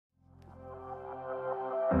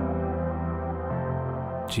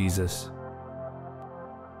Jesus,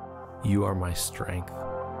 you are my strength.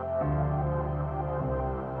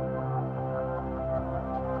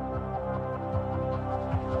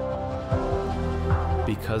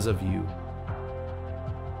 Because of you,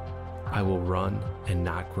 I will run and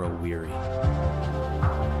not grow weary.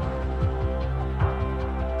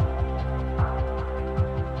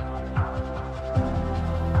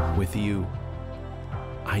 With you,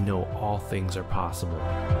 I know all things are possible.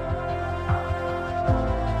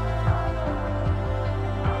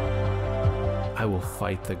 I will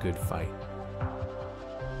fight the good fight,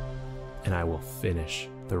 and I will finish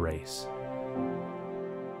the race.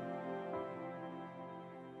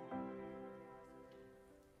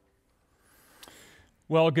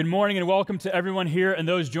 Well, good morning and welcome to everyone here and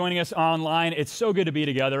those joining us online. It's so good to be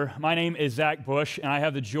together. My name is Zac Bush, and I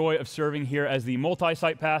have the joy of serving here as the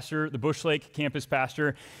multi-site pastor, the Bush Lake campus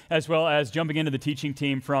pastor, as well as jumping into the teaching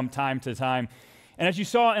team from time to time. And as you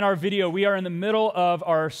saw in our video, we are in the middle of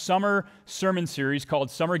our summer sermon series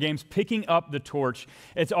called Summer Games, Picking Up the Torch.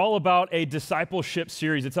 It's all about a discipleship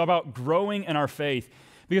series. It's all about growing in our faith.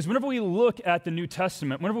 Because whenever we look at the New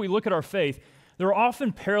Testament, whenever we look at our faith, there are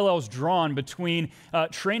often parallels drawn between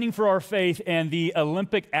training for our faith and the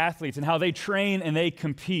Olympic athletes and how they train and they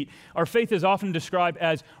compete. Our faith is often described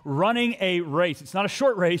as running a race. It's not a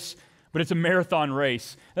short race, but it's a marathon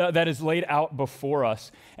race that is laid out before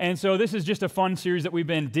us. And so this is just a fun series that we've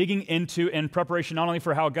been digging into in preparation not only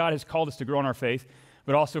for how God has called us to grow in our faith,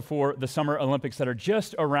 but also for the Summer Olympics that are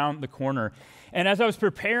just around the corner. And as I was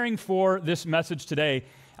preparing for this message today,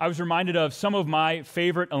 I was reminded of some of my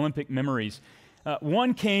favorite Olympic memories.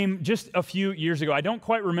 One came just a few years ago. I don't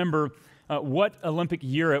quite remember what Olympic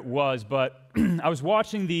year it was, but I was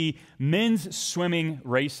watching the men's swimming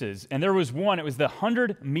races, and there was one. It was the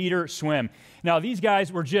 100-meter swim. Now, these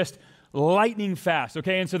guys were just lightning fast,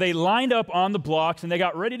 okay? And so they lined up on the blocks, and they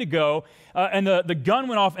got ready to go, and the gun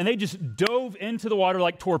went off, and they just dove into the water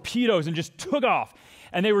like torpedoes and just took off.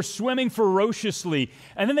 And they were swimming ferociously.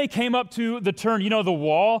 And then they came up to the turn, the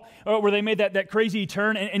wall, where they made that crazy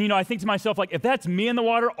turn. And I think to myself, like, if that's me in the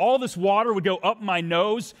water, all this water would go up my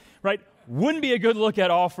nose, right? Wouldn't be a good look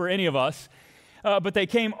at all for any of us. But they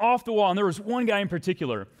came off the wall, and there was one guy in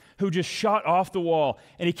particular who just shot off the wall,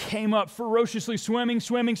 and he came up ferociously swimming,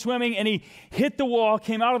 and he hit the wall,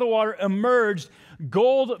 came out of the water, emerged,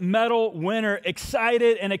 gold medal winner,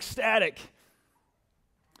 excited and ecstatic.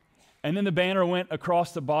 And then the banner went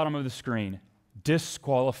across the bottom of the screen,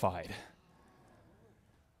 disqualified.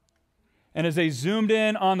 And as they zoomed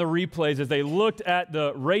in on the replays, as they looked at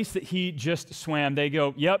the race that he just swam, they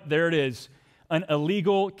go, yep, there it is, an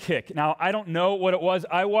illegal kick. Now, I don't know what it was.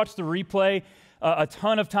 I watched the replay a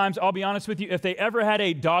ton of times. I'll be honest with you, if they ever had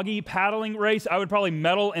a doggy paddling race, I would probably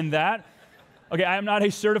medal in that. Okay, I am not a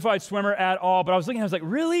certified swimmer at all, but I was looking, I was like,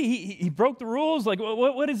 really? He broke the rules? Like,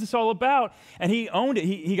 what is this all about? And he owned it.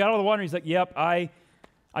 He got out of the water, and he's like, yep, I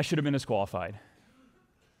should have been disqualified.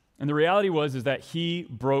 And the reality is that he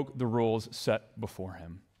broke the rules set before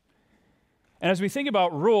him. And as we think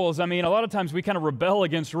about rules, a lot of times we kind of rebel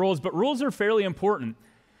against rules, but rules are fairly important.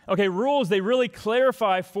 Okay, rules, they really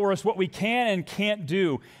clarify for us what we can and can't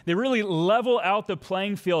do. They really level out the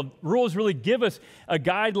playing field. Rules really give us a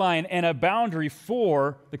guideline and a boundary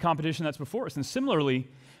for the competition that's before us. And similarly,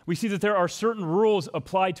 we see that there are certain rules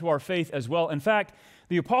applied to our faith as well. In fact,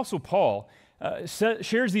 the Apostle Paul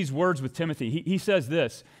shares these words with Timothy. He says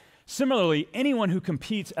this, similarly, anyone who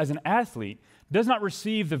competes as an athlete does not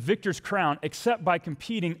receive the victor's crown except by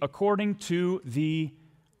competing according to the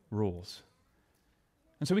rules.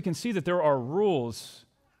 And so we can see that there are rules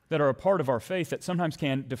that are a part of our faith that sometimes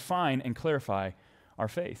can define and clarify our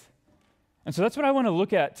faith. And so that's what I want to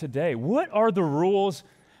look at today. What are the rules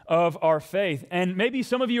of our faith? And maybe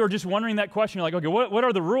some of you are just wondering that question. You're like, okay, what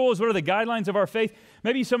are the rules? What are the guidelines of our faith?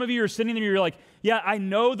 Maybe some of you are sitting there and you're like, yeah, I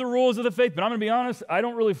know the rules of the faith, but I'm going to be honest, I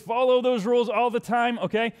don't really follow those rules all the time,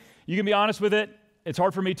 okay? You can be honest with it. It's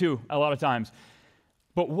hard for me too, a lot of times.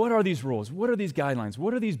 But what are these rules? What are these guidelines?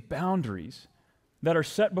 What are these boundaries that are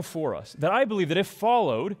set before us, that I believe that if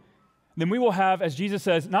followed, then we will have, as Jesus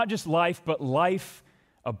says, not just life, but life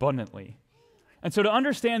abundantly. And so to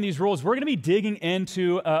understand these rules, we're going to be digging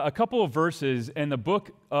into a couple of verses in the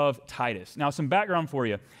book of Titus. Now, some background for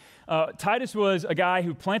you. Titus was a guy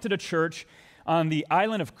who planted a church on the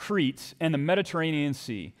island of Crete in the Mediterranean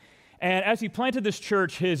Sea. And as he planted this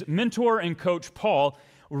church, his mentor and coach, Paul,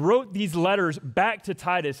 wrote these letters back to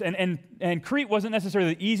Titus. And Crete wasn't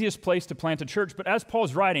necessarily the easiest place to plant a church, but as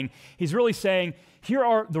Paul's writing, he's really saying, here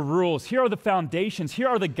are the rules, here are the foundations, here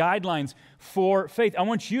are the guidelines for faith. I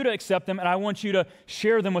want you to accept them, and I want you to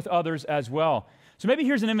share them with others as well. So maybe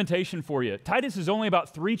here's an invitation for you. Titus is only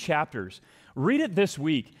about 3 chapters. Read it this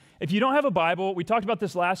week. If you don't have a Bible, we talked about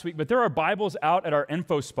this last week, but there are Bibles out at our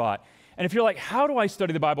info spot. And if you're like, how do I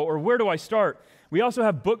study the Bible, or where do I start? We also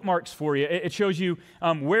have bookmarks for you. It shows you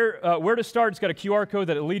where to start. It's got a QR code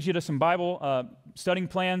that leads you to some Bible studying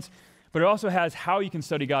plans, but it also has how you can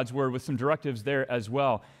study God's Word with some directives there as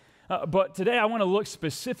well. But today I want to look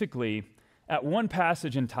specifically at one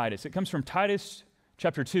passage in Titus. It comes from Titus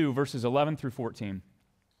chapter 2, verses 11 through 14.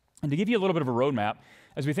 And to give you a little bit of a roadmap,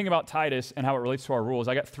 as we think about Titus and how it relates to our rules,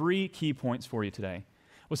 I got 3 key points for you today.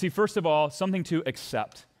 We'll see, first of all, something to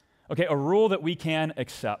accept. Okay, a rule that we can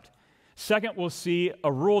accept. Second, we'll see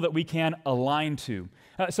a rule that we can align to,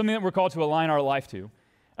 something that we're called to align our life to.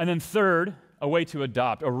 And then third, a way to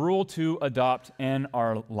adopt, a rule to adopt in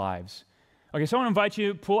our lives. Okay, so I want to invite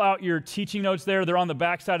you, pull out your teaching notes there. They're on the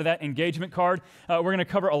back side of that engagement card. We're going to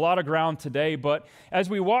cover a lot of ground today, but as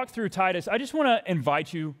we walk through Titus, I just want to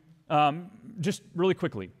invite you just really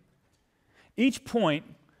quickly. Each point,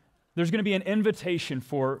 there's going to be an invitation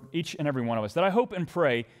for each and every one of us that I hope and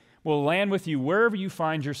pray will land with you wherever you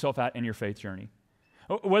find yourself at in your faith journey.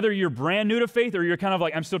 Whether you're brand new to faith or you're kind of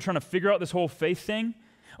like, I'm still trying to figure out this whole faith thing,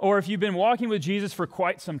 or if you've been walking with Jesus for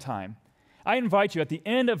quite some time, I invite you at the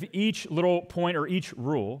end of each little point or each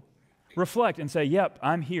rule, reflect and say, yep,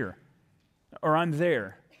 I'm here, or I'm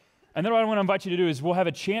there. And then what I want to invite you to do is we'll have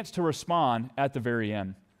a chance to respond at the very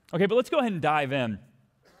end. Okay, but let's go ahead and dive in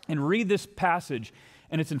and read this passage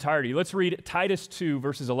in its entirety. Let's read Titus 2,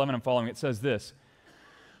 verses 11 and following. It says this: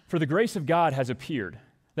 "For the grace of God has appeared,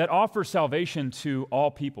 that offers salvation to all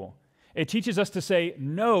people. It teaches us to say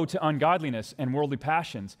no to ungodliness and worldly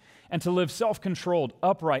passions, and to live self-controlled,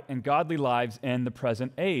 upright, and godly lives in the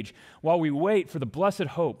present age, while we wait for the blessed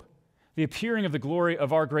hope, the appearing of the glory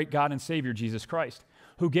of our great God and Savior, Jesus Christ,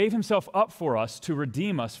 who gave himself up for us to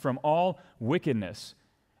redeem us from all wickedness,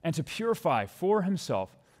 and to purify for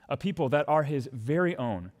himself a people that are his very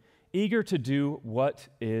own, eager to do what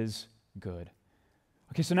is good."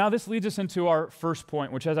 Okay, so now this leads us into our first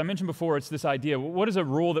point, which, as I mentioned before, it's this idea. What is a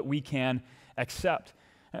rule that we can accept?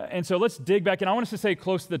 And so let's dig back in. I want us to stay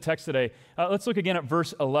close to the text today. Let's look again at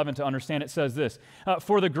verse 11 to understand. It says this: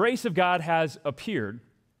 "For the grace of God has appeared,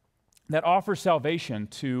 that offers salvation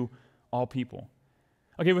to all people."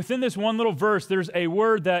 Okay, within this one little verse, there's a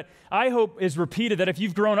word that I hope is repeated, that if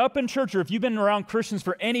you've grown up in church or if you've been around Christians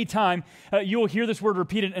for any time, you will hear this word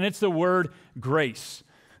repeated, and it's the word grace.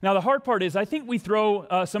 Now, the hard part is I think we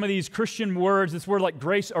throw some of these Christian words, this word like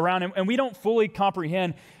grace, around, and we don't fully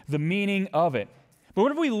comprehend the meaning of it. But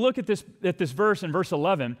whenever we look at this verse in verse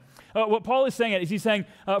 11, what Paul is saying is he's saying,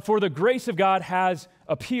 for the grace of God has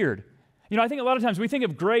appeared. You know, I think a lot of times we think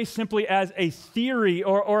of grace simply as a theory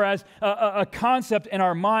or as a concept in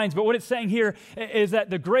our minds, but what it's saying here is that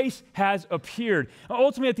the grace has appeared.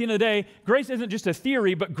 Ultimately, at the end of the day, grace isn't just a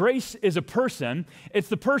theory, but grace is a person. It's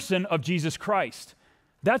the person of Jesus Christ.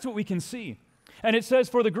 That's what we can see. And it says,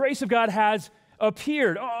 for the grace of God has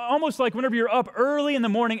appeared, almost like whenever you're up early in the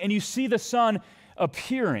morning and you see the sun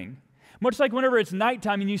appearing, much like whenever it's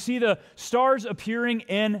nighttime and you see the stars appearing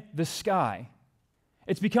in the sky.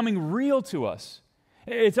 It's becoming real to us.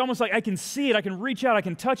 It's almost like I can see it, I can reach out, I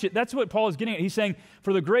can touch it. That's what Paul is getting at. He's saying,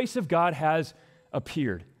 for the grace of God has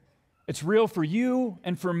appeared. It's real for you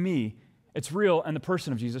and for me. It's real in the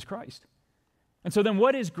person of Jesus Christ. And so then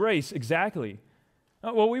what is grace exactly?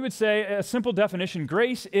 Well, we would say a simple definition: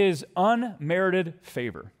 grace is unmerited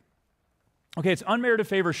favor. Okay, it's unmerited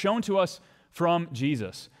favor shown to us from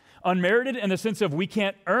Jesus. Unmerited in the sense of we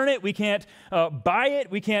can't earn it, we can't buy it,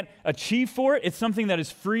 we can't achieve for it. It's something that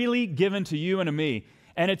is freely given to you and to me.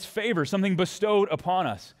 And it's favor, something bestowed upon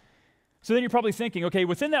us. So then you're probably thinking, okay,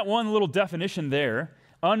 within that one little definition there,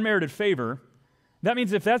 unmerited favor, that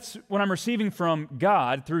means if that's what I'm receiving from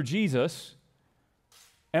God through Jesus,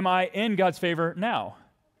 am I in God's favor now?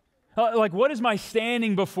 Like, what is my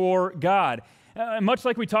standing before God? Much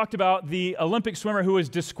like we talked about the Olympic swimmer who was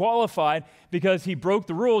disqualified because he broke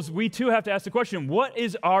the rules, we too have to ask the question, what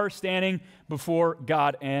is our standing before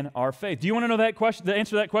God and our faith? Do you want to know that question, the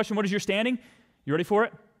answer to that question? What is your standing? You ready for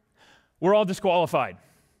it? We're all disqualified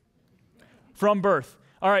from birth.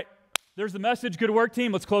 All right, there's the message. Good work,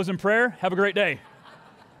 team. Let's close in prayer. Have a great day.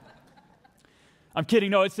 I'm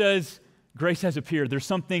kidding. No, it says grace has appeared. There's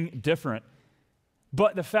something different.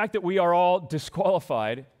 But the fact that we are all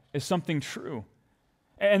disqualified is something true.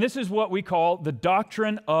 And this is what we call the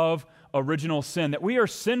doctrine of original sin, that we are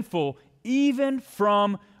sinful even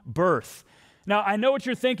from birth. Now, I know what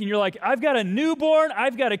you're thinking. You're like, I've got a newborn,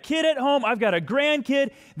 I've got a kid at home, I've got a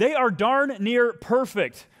grandkid. They are darn near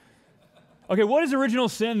perfect. Okay, what is original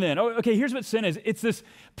sin then? Oh, okay, here's what sin is. It's this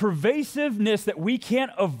pervasiveness that we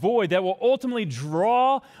can't avoid that will ultimately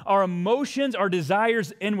draw our emotions, our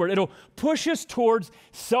desires inward. It'll push us towards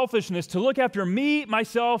selfishness, to look after me,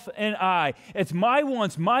 myself, and I. It's my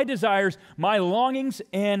wants, my desires, my longings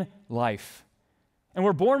in life. And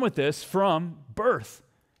we're born with this from birth,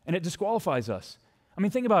 and it disqualifies us. I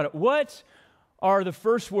mean, think about it. What are the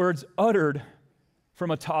first words uttered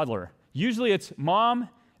from a toddler? Usually it's mom,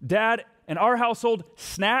 dad, in our household,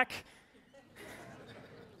 snack.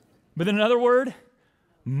 But then another word,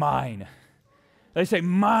 mine. They say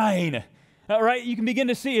mine. All right, you can begin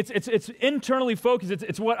to see it's internally focused.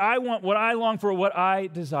 It's what I want, what I long for, what I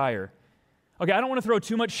desire. Okay, I don't want to throw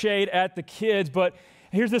too much shade at the kids, but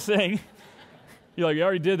here's the thing. You're like, you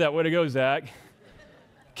already did that. Way to go, Zach.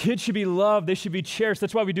 Kids should be loved. They should be cherished.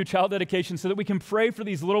 That's why we do child dedication, so that we can pray for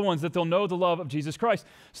these little ones, that they'll know the love of Jesus Christ.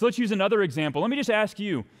 So let's use another example. Let me just ask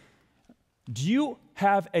you, do you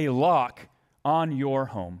have a lock on your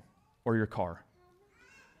home or your car?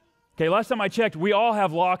 Okay, last time I checked, we all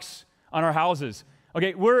have locks on our houses.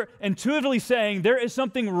 Okay, we're intuitively saying there is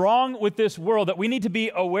something wrong with this world that we need to be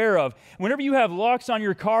aware of. Whenever you have locks on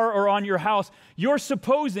your car or on your house, you're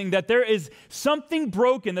supposing that there is something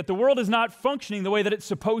broken, that the world is not functioning the way that it's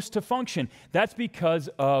supposed to function. That's because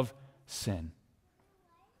of sin.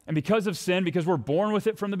 And because of sin, because we're born with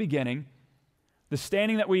it from the beginning, the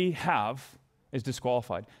standing that we have is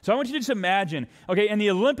disqualified. So I want you to just imagine, okay, in the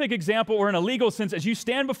Olympic example, or in a legal sense, as you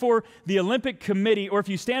stand before the Olympic committee, or if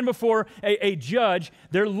you stand before a judge,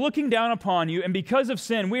 they're looking down upon you, and because of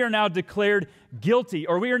sin, we are now declared guilty,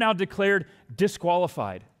 or we are now declared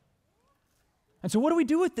disqualified. And so what do we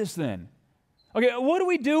do with this then? Okay, what do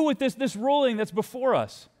we do with this ruling that's before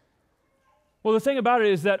us? Well, the thing about it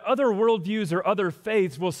is that other worldviews or other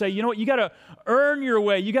faiths will say, you know what, you got to earn your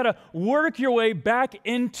way, you got to work your way back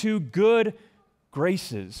into good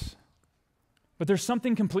graces. But there's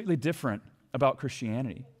something completely different about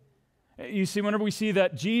Christianity. You see, whenever we see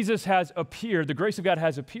that Jesus has appeared, the grace of God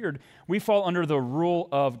has appeared, we fall under the rule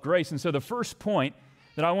of grace. And so the first point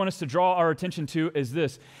that I want us to draw our attention to is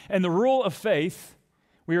this. In the rule of faith,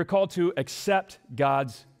 we are called to accept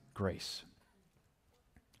God's grace.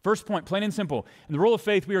 First point, plain and simple. In the rule of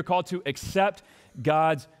faith, we are called to accept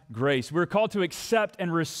God's grace. We're called to accept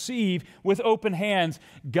and receive with open hands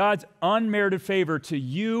God's unmerited favor to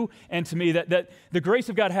you and to me, that the grace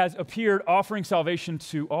of God has appeared, offering salvation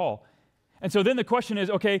to all. And so then the question is,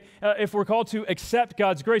 okay, if we're called to accept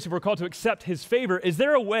God's grace, if we're called to accept His favor, is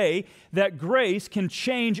there a way that grace can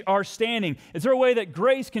change our standing? Is there a way that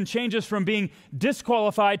grace can change us from being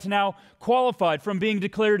disqualified to now qualified, from being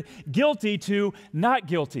declared guilty to not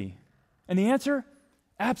guilty? And the answer,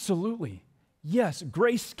 absolutely. Yes,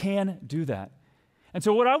 grace can do that. And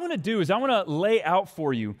so what I want to do is I want to lay out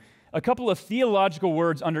for you a couple of theological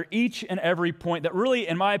words under each and every point that really,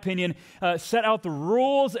 in my opinion, set out the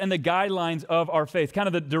rules and the guidelines of our faith, kind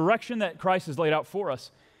of the direction that Christ has laid out for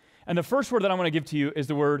us. And the first word that I want to give to you is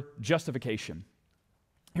the word justification.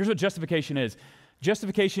 Here's what justification is.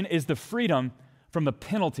 Justification is the freedom from the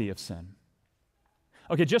penalty of sin.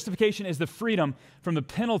 Okay, justification is the freedom from the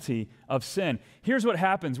penalty of sin. Here's what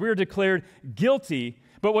happens. We are declared guilty.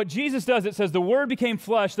 But what Jesus does, it says the Word became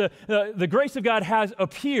flesh, the grace of God has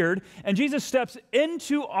appeared, and Jesus steps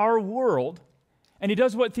into our world, and He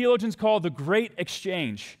does what theologians call the great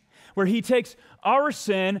exchange, where He takes our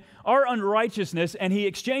sin, our unrighteousness, and He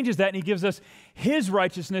exchanges that, and He gives us His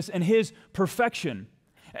righteousness and His perfection.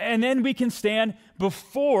 And then we can stand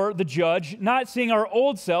before the judge, not seeing our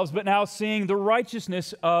old selves, but now seeing the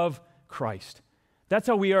righteousness of Christ. That's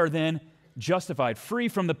how we are then justified, free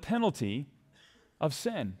from the penalty of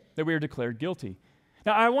sin, that we are declared guilty.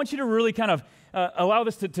 Now, I want you to really kind of allow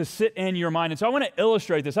this to sit in your mind. And so I want to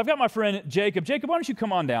illustrate this. I've got my friend Jacob. Jacob, why don't you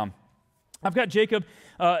come on down? I've got Jacob.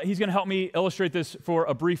 He's going to help me illustrate this for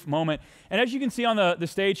a brief moment. And as you can see on the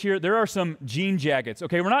stage here, there are some jean jackets.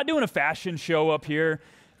 Okay, we're not doing a fashion show up here,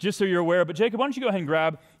 just so you're aware. But Jacob, why don't you go ahead and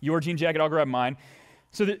grab your jean jacket? I'll grab mine.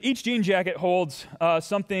 So that each jean jacket holds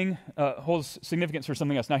holds significance for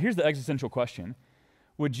something else. Now, here's the existential question.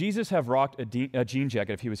 Would Jesus have rocked a jean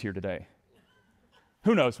jacket if He was here today?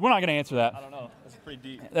 Who knows? We're not going to answer that. I don't know. That's pretty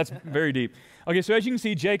deep. That's very deep. Okay, so as you can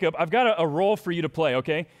see, Jacob, I've got a role for you to play,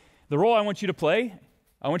 okay? The role I want you to play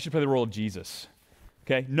the role of Jesus,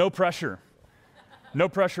 okay? No pressure. No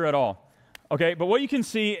pressure at all. Okay, but what you can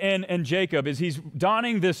see in Jacob is he's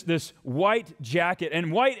donning this white jacket,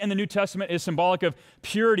 and white in the New Testament is symbolic of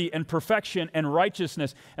purity and perfection and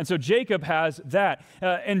righteousness, and so Jacob has that.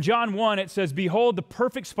 In John 1, it says, "Behold, the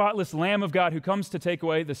perfect, spotless Lamb of God who comes to take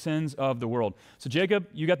away the sins of the world." So Jacob,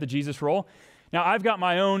 you got the Jesus role. Now, I've got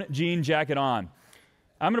my own jean jacket on.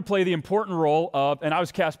 I'm going to play the important role of, and I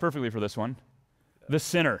was cast perfectly for this one, the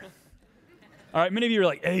sinner. All right, many of you are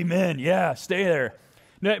like, amen, yeah, stay there.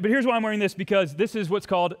 No, but here's why I'm wearing this, because this is what's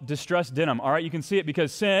called distressed denim. All right, you can see it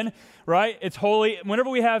because sin, right, it's holy.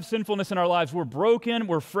 Whenever we have sinfulness in our lives, we're broken,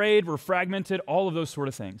 we're frayed, we're fragmented, all of those sort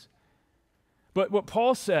of things. But what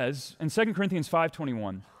Paul says in 2 Corinthians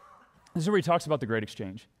 5:21, this is where he talks about the great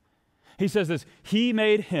exchange. He says this, he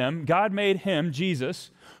made him, God made him,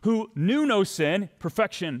 Jesus, who knew no sin,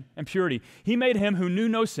 perfection and purity. He made him who knew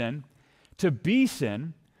no sin to be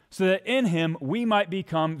sin, so that in him we might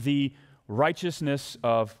become the righteousness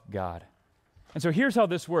of God. And so here's how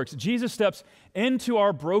this works. Jesus steps into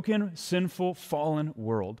our broken, sinful, fallen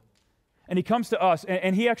world. And he comes to us,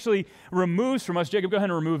 and he actually removes from us, Jacob, go ahead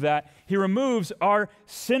and remove that. He removes our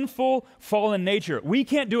sinful, fallen nature. We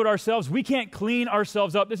can't do it ourselves. We can't clean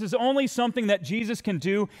ourselves up. This is only something that Jesus can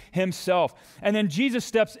do himself. And then Jesus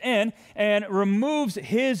steps in and removes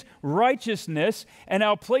his righteousness and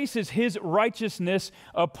now places his righteousness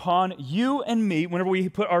upon you and me whenever we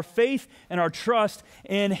put our faith and our trust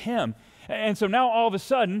in him. And so now all of a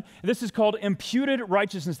sudden, this is called imputed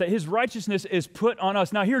righteousness, that his righteousness is put on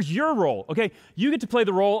us. Now here's your role, okay? You get to play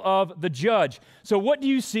the role of the judge. So what do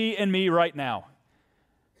you see in me right now?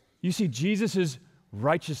 You see Jesus'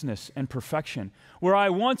 righteousness and perfection. Where I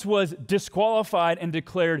once was disqualified and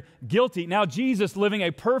declared guilty, now Jesus living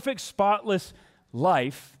a perfect, spotless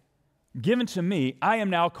life given to me, I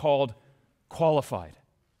am now called qualified.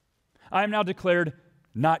 I am now declared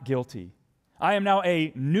not guilty. I am now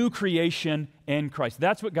a new creation in Christ.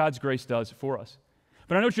 That's what God's grace does for us.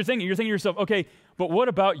 But I know what you're thinking. You're thinking to yourself, okay, but what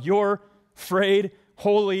about your frayed,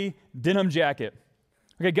 holy denim jacket?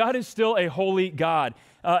 Okay, God is still a holy God.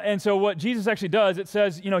 And so what Jesus actually does, it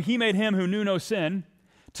says, he made him who knew no sin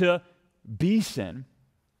to be sin.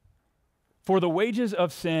 For the wages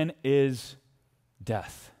of sin is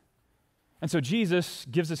death. And so Jesus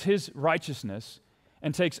gives us his righteousness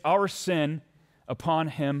and takes our sin upon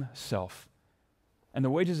himself. And the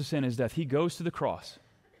wages of sin is death. He goes to the cross.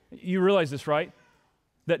 You realize this, right?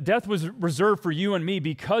 That death was reserved for you and me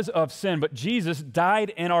because of sin, but Jesus died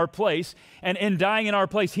in our place, and in dying in our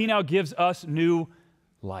place, he now gives us new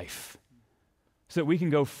life so that we can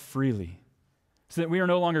go freely, so that we are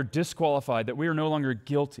no longer disqualified, that we are no longer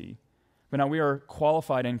guilty, but now we are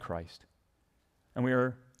qualified in Christ, and we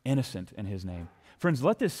are innocent in his name. Friends,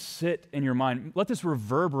 let this sit in your mind. Let this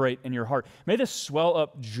reverberate in your heart. May this swell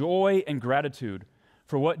up joy and gratitude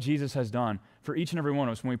for what Jesus has done for each and every one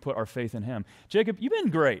of us when we put our faith in him. Jacob, you've been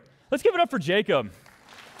great. Let's give it up for Jacob.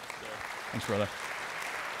 Thanks, brother.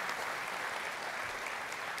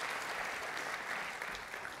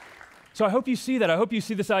 So I hope you see that. I hope you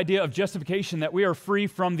see this idea of justification, that we are free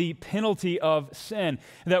from the penalty of sin,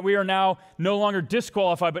 that we are now no longer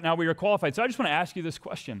disqualified, but now we are qualified. So I just want to ask you this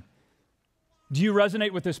question. Do you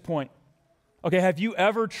resonate with this point? Okay, have you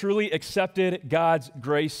ever truly accepted God's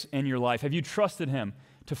grace in your life? Have you trusted him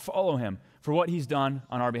to follow him for what he's done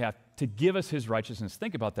on our behalf, to give us his righteousness?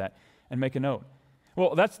 Think about that and make a note.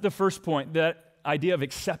 Well, that's the first point, that idea of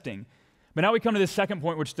accepting. But now we come to the second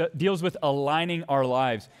point, which deals with aligning our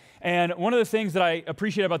lives. And one of the things that I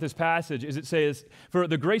appreciate about this passage is it says, for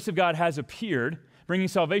the grace of God has appeared, bringing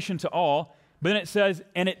salvation to all, but then it says,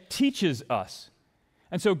 and it teaches us.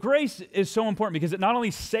 And so grace is so important because it not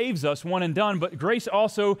only saves us one and done, but grace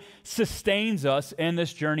also sustains us in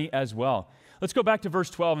this journey as well. Let's go back to verse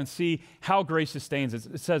 12 and see how grace sustains us.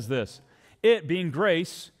 It says this, it, being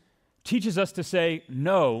grace, teaches us to say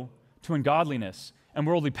no to ungodliness and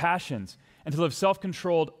worldly passions and to live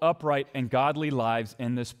self-controlled, upright, and godly lives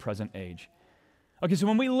in this present age. Okay, so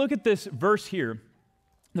when we look at this verse here,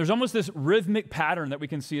 there's almost this rhythmic pattern that we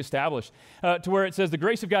can see established to where it says the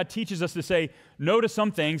grace of God teaches us to say no to some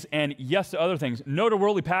things and yes to other things, no to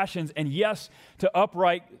worldly passions and yes to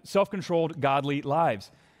upright, self-controlled, godly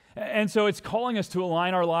lives. And so it's calling us to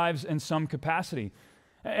align our lives in some capacity.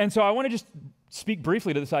 And so I want to just speak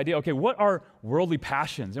briefly to this idea. Okay, what are worldly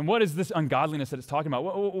passions and what is this ungodliness that it's talking about?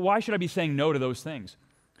 Why should I be saying no to those things?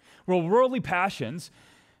 Well, worldly passions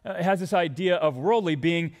has this idea of worldly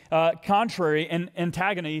being contrary and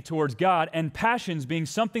antagony towards God, and passions being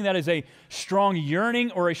something that is a strong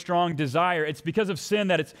yearning or a strong desire. It's because of sin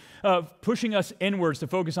that it's pushing us inwards to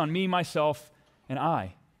focus on me, myself, and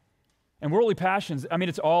I. And worldly passions, I mean,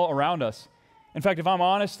 it's all around us. In fact, if I'm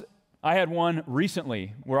honest, I had one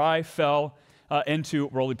recently where I fell into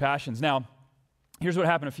worldly passions. Now, here's what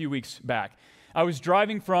happened a few weeks back. I was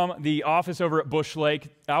driving from the office over at Bush Lake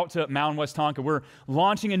out to Mound Westonka. We're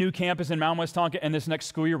launching a new campus in Mound Westonka in this next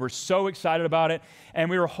school year. We're so excited about it. And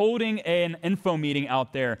we were holding an info meeting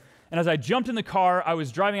out there. And as I jumped in the car, I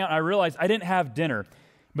was driving out and I realized I didn't have dinner.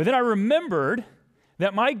 But then I remembered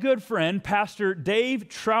that my good friend, Pastor Dave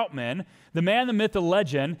Troutman, the man, the myth, the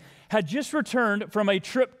legend, had just returned from a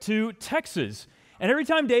trip to Texas. And every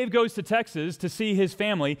time Dave goes to Texas to see his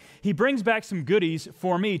family, he brings back some goodies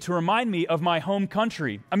for me to remind me of my home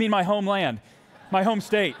country. I mean, my homeland, my home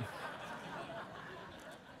state.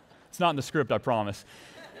 It's not in the script, I promise.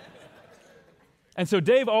 And so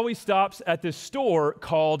Dave always stops at this store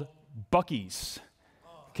called Buc-ee's.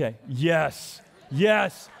 Okay, yes.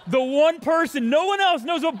 The one person, no one else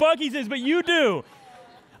knows what Buc-ee's is, but you do.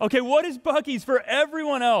 Okay, what is Buc-ee's for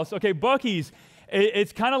everyone else? Okay, Buc-ee's,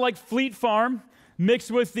 it's kind of like Fleet Farm,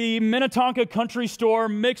 mixed with the Minnetonka Country Store,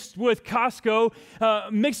 mixed with Costco,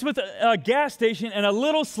 mixed with a gas station, and a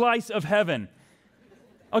little slice of heaven.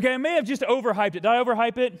 Okay, I may have just overhyped it. Did I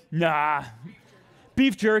overhype it? Nah.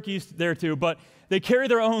 Beef jerky's there too, but they carry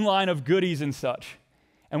their own line of goodies and such.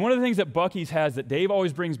 And one of the things that Buc-ee's has that Dave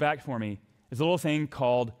always brings back for me is a little thing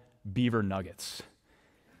called beaver nuggets.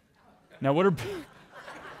 Now, what are...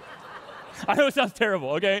 I know it sounds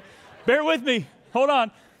terrible, okay? Bear with me. Hold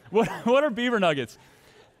on. What are beaver nuggets?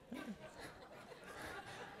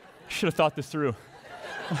 Should have thought this through.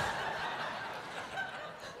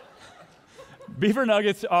 Beaver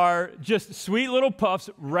nuggets are just sweet little puffs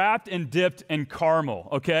wrapped and dipped in caramel,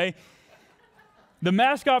 okay? The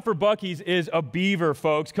mascot for Buc-ee's is a beaver,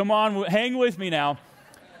 folks. Come on, hang with me now.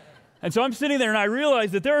 And so I'm sitting there and I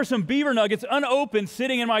realize that there are some beaver nuggets unopened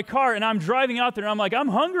sitting in my car, and I'm driving out there and I'm like, I'm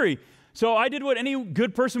hungry. So I did what any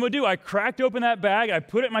good person would do. I cracked open that bag, I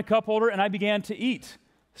put it in my cup holder, and I began to eat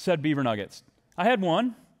said beaver nuggets. I had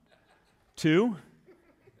 1, 2,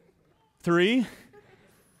 3,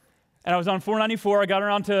 and I was on 494. I got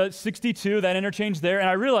around to 62, that interchange there, and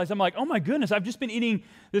I realized, I'm like, oh my goodness, I've just been eating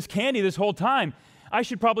this candy this whole time. I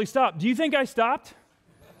should probably stop. Do you think I stopped?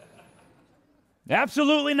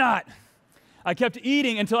 Absolutely not. I kept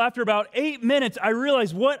eating until after about 8 minutes, I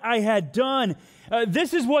realized what I had done.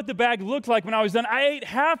 This is what the bag looked like when I was done. I ate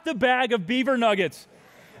half the bag of beaver nuggets.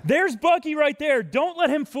 There's Bucky right there. Don't let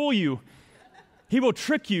him fool you. He will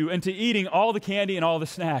trick you into eating all the candy and all the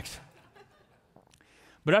snacks.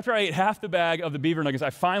 But after I ate half the bag of the beaver nuggets, I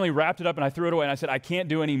finally wrapped it up and I threw it away and I said, I can't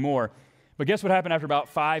do any more. But guess what happened after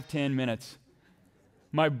about 5-10 minutes?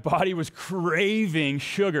 My body was craving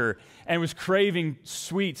sugar and was craving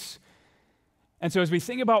sweets. And so as we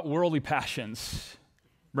think about worldly passions,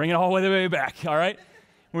 bring it all the way back, all right?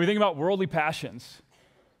 When we think about worldly passions,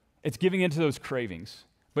 it's giving into those cravings.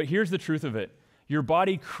 But here's the truth of it. Your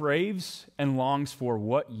body craves and longs for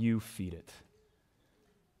what you feed it.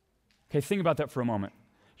 Okay, think about that for a moment.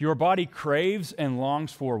 Your body craves and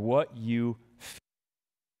longs for what you feed.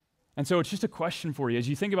 And so it's just a question for you as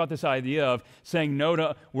you think about this idea of saying no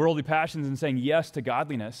to worldly passions and saying yes to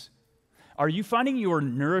godliness. Are you finding your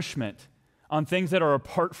nourishment on things that are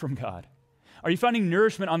apart from God? Are you finding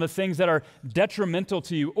nourishment on the things that are detrimental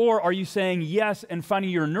to you? Or are you saying yes and finding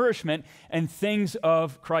your nourishment in things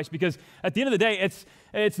of Christ? Because at the end of the day,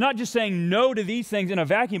 it's not just saying no to these things in a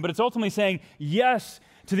vacuum, but it's ultimately saying yes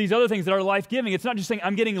to these other things that are life-giving. It's not just saying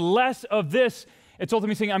I'm getting less of this. It's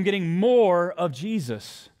ultimately saying I'm getting more of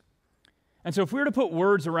Jesus. And so if we were to put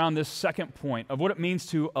words around this second point of what it means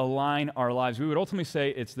to align our lives, we would ultimately say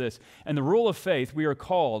it's this. In the rule of faith, we are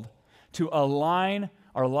called to align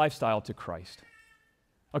our lifestyle to Christ.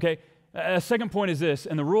 Okay, a second point is this.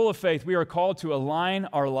 In the rule of faith, we are called to align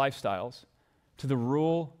our lifestyles to the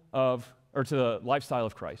to the lifestyle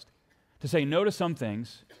of Christ. To say no to some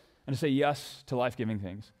things and to say yes to life-giving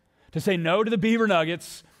things. To say no to the beaver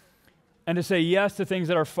nuggets and to say yes to things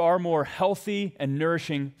that are far more healthy and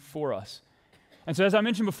nourishing for us. And so as I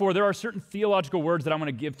mentioned before, there are certain theological words that I'm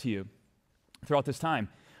going to give to you throughout this time.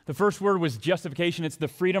 The first word was justification. It's the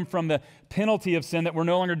freedom from the penalty of sin that we're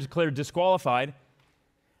no longer declared disqualified.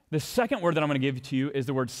 The second word that I'm going to give to you is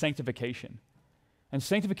the word sanctification. And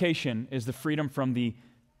sanctification is the freedom from the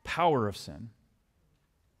power of sin.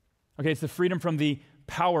 Okay, it's the freedom from the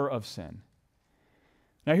power of sin.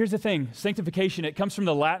 Now here's the thing, sanctification, it comes from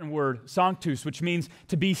the Latin word sanctus, which means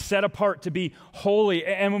to be set apart, to be holy.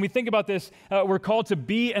 And when we think about this, we're called to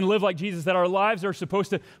be and live like Jesus, that our lives are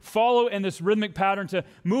supposed to follow in this rhythmic pattern, to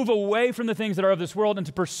move away from the things that are of this world and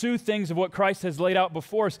to pursue things of what Christ has laid out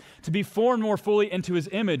before us, to be formed more fully into his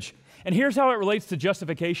image. And here's how it relates to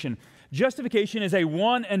justification. Justification is a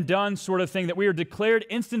one and done sort of thing, that we are declared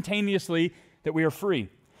instantaneously that we are free.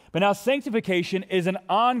 But now sanctification is an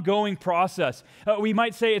ongoing process. We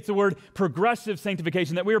might say it's the word progressive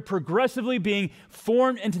sanctification, that we are progressively being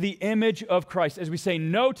formed into the image of Christ as we say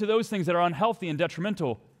no to those things that are unhealthy and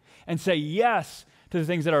detrimental and say yes to the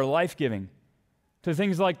things that are life-giving to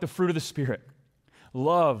things like the fruit of the Spirit: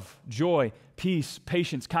 love, joy, peace,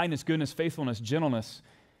 patience, kindness, goodness, faithfulness, gentleness,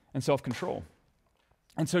 and self-control.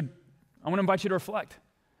 And so I want to invite you to reflect.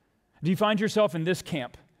 Do you find yourself in this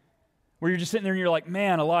camp where you're just sitting there and you're like,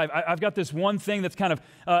 man, alive, I've got this one thing that's kind of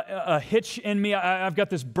a hitch in me. I've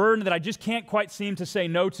got this burden that I just can't quite seem to say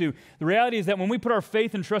no to. The reality is that when we put our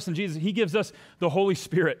faith and trust in Jesus, he gives us the Holy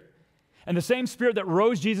Spirit. And the same Spirit that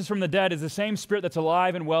rose Jesus from the dead is the same Spirit that's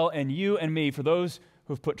alive and well in you and me for those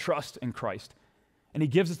who have put trust in Christ. And he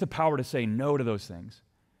gives us the power to say no to those things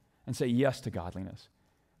and say yes to godliness.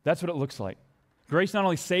 That's what it looks like. Grace not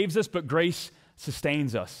only saves us, but grace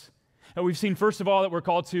sustains us. And we've seen, first of all, that we're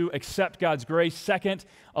called to accept God's grace. Second,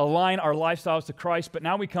 align our lifestyles to Christ. But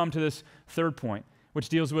now we come to this third point, which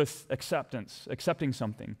deals with acceptance, accepting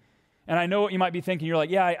something. And I know what you might be thinking. You're like,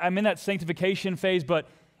 yeah, I'm in that sanctification phase, but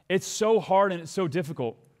it's so hard and it's so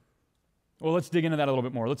difficult. Well, let's dig into that a little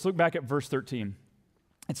bit more. Let's look back at verse 13.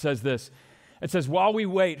 It says this. It says, while we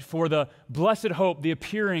wait for the blessed hope, the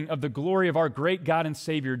appearing of the glory of our great God and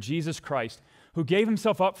Savior, Jesus Christ, who gave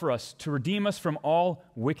himself up for us to redeem us from all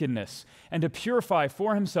wickedness and to purify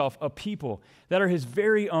for himself a people that are his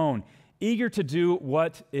very own, eager to do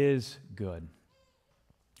what is good.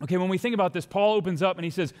 Okay, when we think about this, Paul opens up and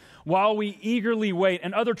he says, while we eagerly wait.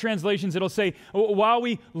 And other translations, it'll say, while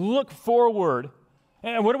we look forward.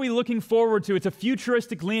 And what are we looking forward to? It's a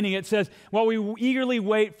futuristic leaning. It says, while we eagerly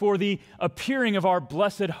wait for the appearing of our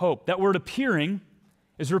blessed hope. That word appearing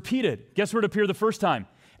is repeated. Guess where it appeared the first time?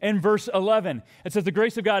 In verse 11, it says the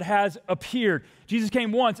grace of God has appeared. Jesus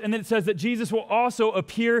came once, and then it says that Jesus will also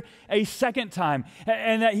appear a second time,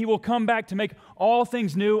 and that he will come back to make all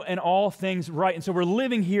things new and all things right. And so we're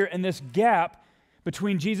living here in this gap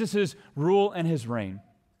between Jesus' rule and his reign.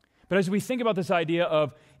 But as we think about this idea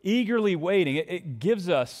of eagerly waiting, it gives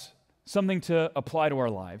us something to apply to our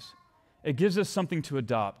lives. It gives us something to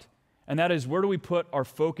adopt, and that is, where do we put our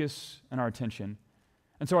focus and our attention?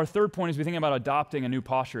 And so our third point is we think about adopting a new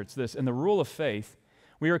posture. It's this: in the rule of faith,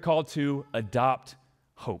 we are called to adopt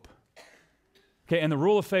hope. Okay, in the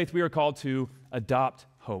rule of faith, we are called to adopt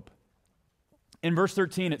hope. In verse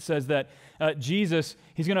 13, it says that Jesus,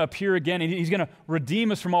 he's going to appear again, and he's going to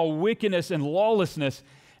redeem us from all wickedness and lawlessness.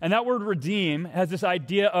 And that word redeem has this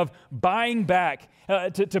idea of buying back,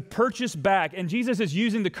 to purchase back. And Jesus is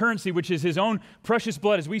using the currency, which is his own precious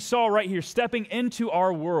blood, as we saw right here, stepping into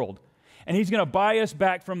our world. And he's going to buy us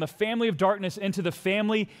back from the family of darkness into the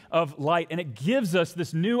family of light. And it gives us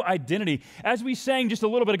this new identity. As we sang just a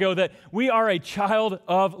little bit ago, that we are a child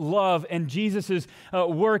of love and Jesus'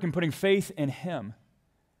 work and putting faith in him.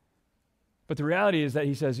 But the reality is that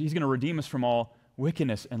he says he's going to redeem us from all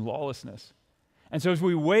wickedness and lawlessness. And so as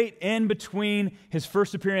we wait in between his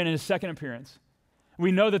first appearance and his second appearance,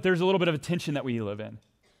 we know that there's a little bit of a tension that we live in.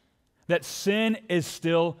 That sin is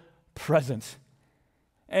still present.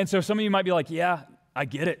 And so some of you might be like, yeah, I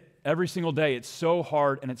get it. Every single day, it's so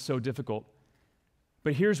hard and it's so difficult.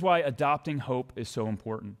 But here's why adopting hope is so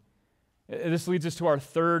important. This leads us to our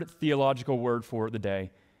third theological word for the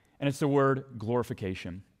day, and it's the word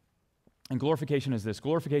glorification. And glorification is this.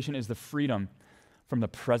 Glorification is the freedom from the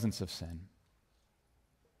presence of sin.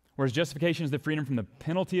 Whereas justification is the freedom from the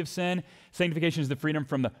penalty of sin, sanctification is the freedom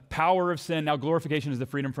from the power of sin, now glorification is the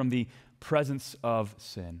freedom from the presence of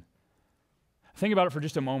sin. Think about it for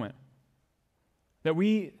just a moment. That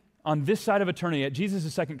we, on this side of eternity, at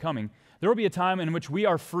Jesus' second coming, there will be a time in which we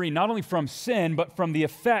are free not only from sin, but from the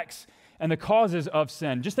effects and the causes of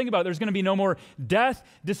sin. Just think about it. There's going to be no more death,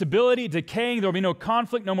 disability, decaying. There will be no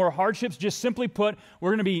conflict, no more hardships. Just simply put,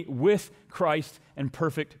 we're going to be with Christ in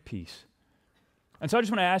perfect peace. And so I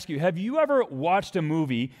just want to ask you, have you ever watched a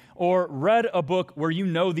movie or read a book where you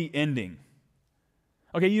know the ending?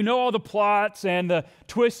 Okay, you know all the plots and the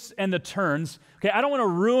twists and the turns. Okay, I don't want to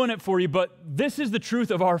ruin it for you, but this is the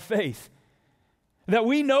truth of our faith. That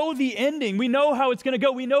we know the ending. We know how it's going to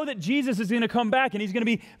go. We know that Jesus is going to come back and he's going to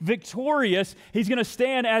be victorious. He's going to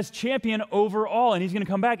stand as champion over all, and he's going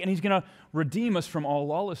to come back and he's going to redeem us from all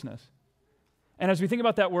lawlessness. And as we think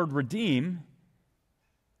about that word redeem,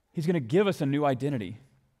 he's going to give us a new identity.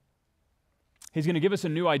 He's going to give us a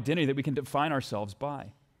new identity that we can define ourselves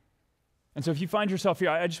by. And so if you find yourself here,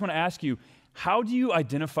 I just want to ask you, how do you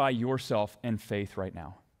identify yourself in faith right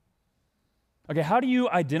now? Okay, how do you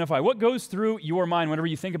identify? What goes through your mind whenever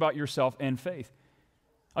you think about yourself in faith?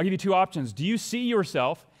 I'll give you two options. Do you see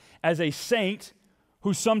yourself as a saint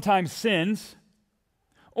who sometimes sins,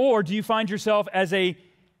 or do you find yourself as a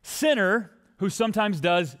sinner who sometimes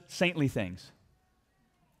does saintly things?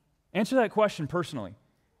 Answer that question personally.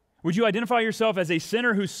 Would you identify yourself as a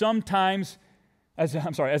sinner who sometimes as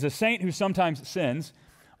a saint who sometimes sins,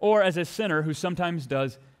 or as a sinner who sometimes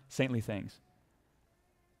does saintly things?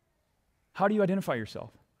 How do you identify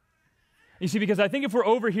yourself? You see, because I think if we're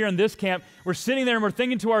over here in this camp, we're sitting there and we're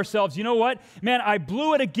thinking to ourselves, you know what? Man, I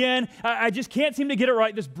blew it again. I just can't seem to get it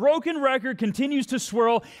right. This broken record continues to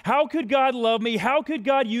swirl. How could God love me? How could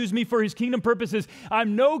God use me for his kingdom purposes?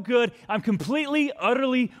 I'm no good. I'm completely,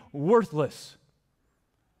 utterly worthless.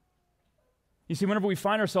 You see, whenever we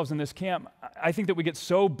find ourselves in this camp, I think that we get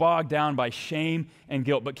so bogged down by shame and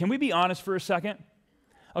guilt. But can we be honest for a second?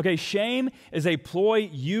 Okay, shame is a ploy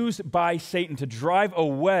used by Satan to drive a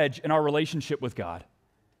wedge in our relationship with God.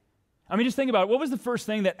 I mean, just think about it. What was the first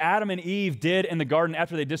thing that Adam and Eve did in the garden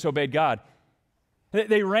after they disobeyed God?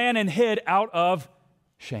 They ran and hid out of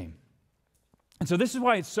shame. And so this is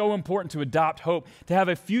why it's so important to adopt hope, to have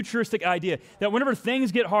a futuristic idea that whenever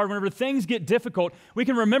things get hard, whenever things get difficult, we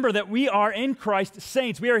can remember that we are in Christ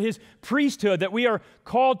saints. We are his priesthood, that we are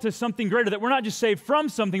called to something greater, that we're not just saved from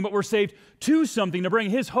something, but we're saved to something, to bring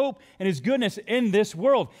his hope and his goodness in this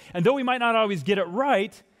world. And though we might not always get it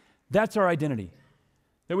right, that's our identity,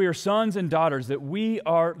 that we are sons and daughters, that we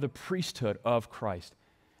are the priesthood of Christ.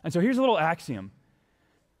 And so here's a little axiom.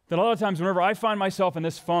 That a lot of times whenever I find myself in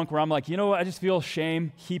this funk where I'm like, you know what, I just feel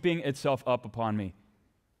shame heaping itself up upon me.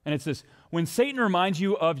 And it's this: when Satan reminds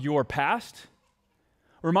you of your past,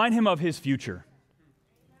 remind him of his future.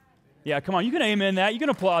 Yeah, come on, you can amen that, you can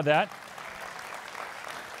applaud that.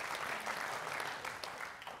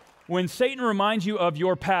 When Satan reminds you of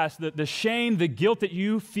your past, the shame, the guilt that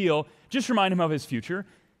you feel, just remind him of his future.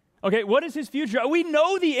 Okay, what is his future? We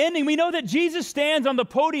know the ending. We know that Jesus stands on the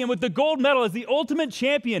podium with the gold medal as the ultimate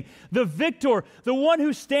champion, the victor, the one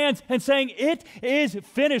who stands and saying, "It is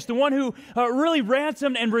finished," the one who really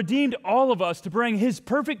ransomed and redeemed all of us to bring his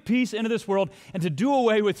perfect peace into this world and to do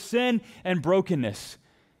away with sin and brokenness.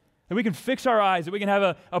 That we can fix our eyes, that we can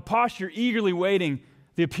have a posture eagerly waiting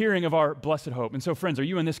the appearing of our blessed hope. And so, friends, are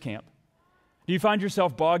you in this camp? Do you find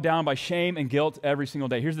yourself bogged down by shame and guilt every single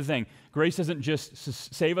day? Here's the thing. Grace doesn't just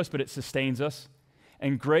save us, but it sustains us.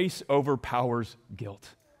 And grace overpowers guilt.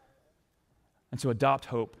 And so adopt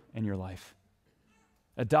hope in your life.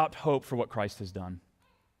 Adopt hope for what Christ has done.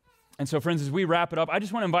 And so, friends, as we wrap it up, I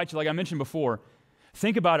just want to invite you, like I mentioned before,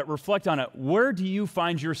 think about it, reflect on it. Where do you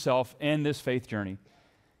find yourself in this faith journey?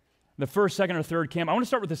 The first, second, or third camp? I want to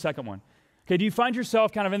start with the second one. Okay, do you find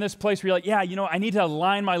yourself kind of in this place where you're like, yeah, you know, I need to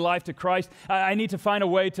align my life to Christ. I need to find a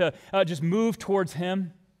way to just move towards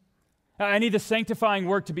him. I need the sanctifying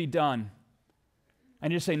work to be done. I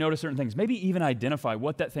need to say no to certain things. Maybe even identify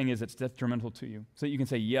what that thing is that's detrimental to you so that you can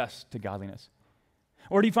say yes to godliness.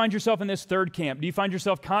 Or do you find yourself in this third camp? Do you find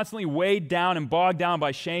yourself constantly weighed down and bogged down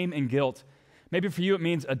by shame and guilt? Maybe for you it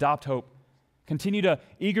means adopt hope. Continue to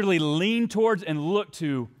eagerly lean towards and look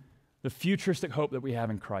to the futuristic hope that we have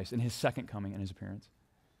in Christ and his second coming and his appearance.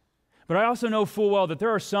 But I also know full well that there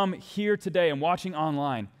are some here today and watching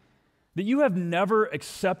online that you have never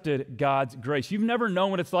accepted God's grace. You've never known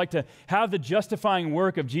what it's like to have the justifying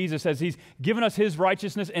work of Jesus as he's given us his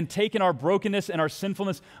righteousness and taken our brokenness and our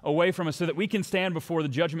sinfulness away from us so that we can stand before the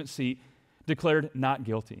judgment seat declared not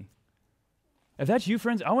guilty. If that's you,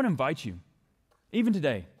 friends, I want to invite you, even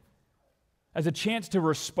today, as a chance to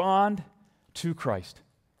respond to Christ.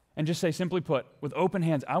 And just say, simply put, with open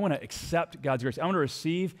hands, I want to accept God's grace. I want to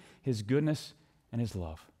receive his goodness and his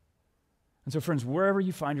love. And so, friends, wherever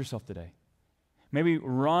you find yourself today, maybe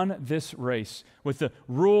run this race with the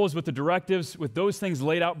rules, with the directives, with those things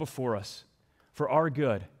laid out before us for our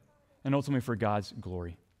good and ultimately for God's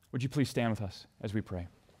glory. Would you please stand with us as we pray?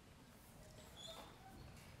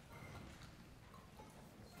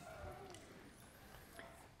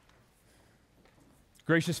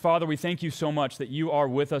 Gracious Father, we thank you so much that you are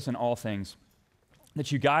with us in all things,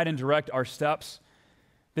 that you guide and direct our steps,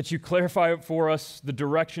 that you clarify for us the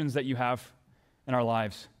directions that you have in our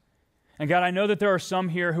lives. And God, I know that there are some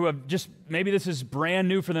here who have just, maybe this is brand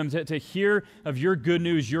new for them to hear of your good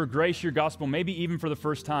news, your grace, your gospel, maybe even for the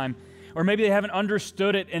first time, or maybe they haven't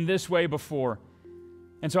understood it in this way before.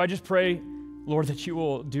 And so I just pray, Lord, that you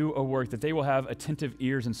will do a work, that they will have attentive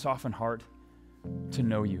ears and softened heart to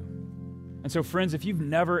know you. And so, friends, if you've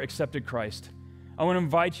never accepted Christ, I want to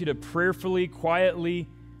invite you to prayerfully, quietly,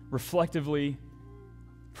 reflectively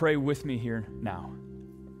pray with me here now.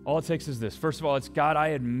 All it takes is this. First of all, it's, God, I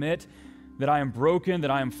admit that I am broken, that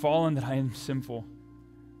I am fallen, that I am sinful,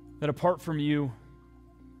 that apart from you,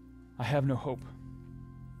 I have no hope.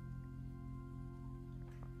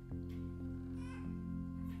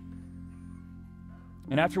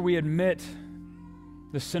 And after we admit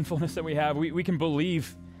the sinfulness that we have, we can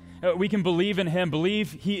believe. We can believe in him,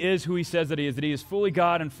 believe he is who he says that he is fully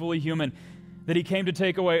God and fully human, that he came to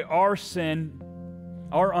take away our sin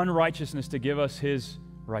our unrighteousness to give us his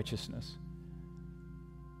righteousness.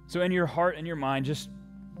 So in your heart and your mind, just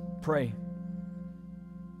pray.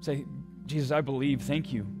 Say, Jesus, I believe.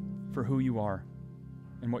 Thank you for who you are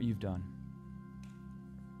and what you've done.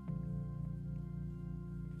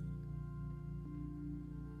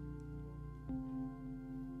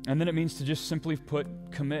 And then it means to just simply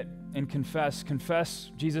commit and confess.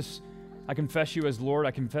 Confess, Jesus, I confess you as Lord.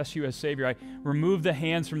 I confess you as Savior. I remove the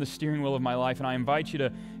hands from the steering wheel of my life, and I invite you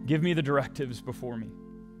to give me the directives before me.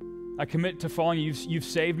 I commit to following you. You've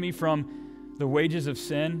saved me from the wages of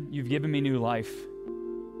sin. You've given me new life.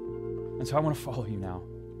 And so I want to follow you now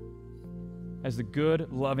as the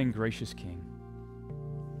good, loving, gracious King.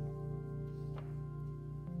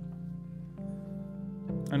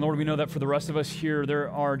 And Lord, we know that for the rest of us here, there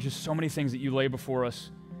are just so many things that you lay before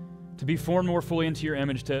us to be formed more fully into your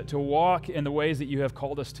image, to walk in the ways that you have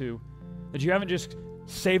called us to, that you haven't just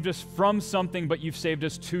saved us from something, but you've saved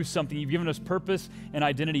us to something. You've given us purpose and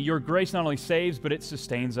identity. Your grace not only saves, but it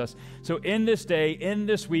sustains us. So in this day, in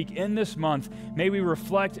this week, in this month, may we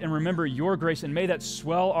reflect and remember your grace, and may that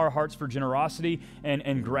swell our hearts for generosity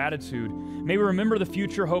and gratitude. May we remember the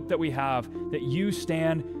future hope that we have, that you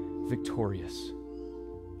stand victorious.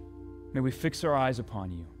 May we fix our eyes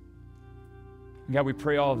upon you. And God, we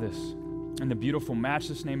pray all of this in the beautiful,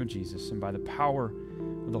 matchless name of Jesus and by the power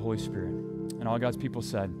of the Holy Spirit. And all God's people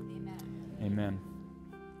said, Amen. Amen.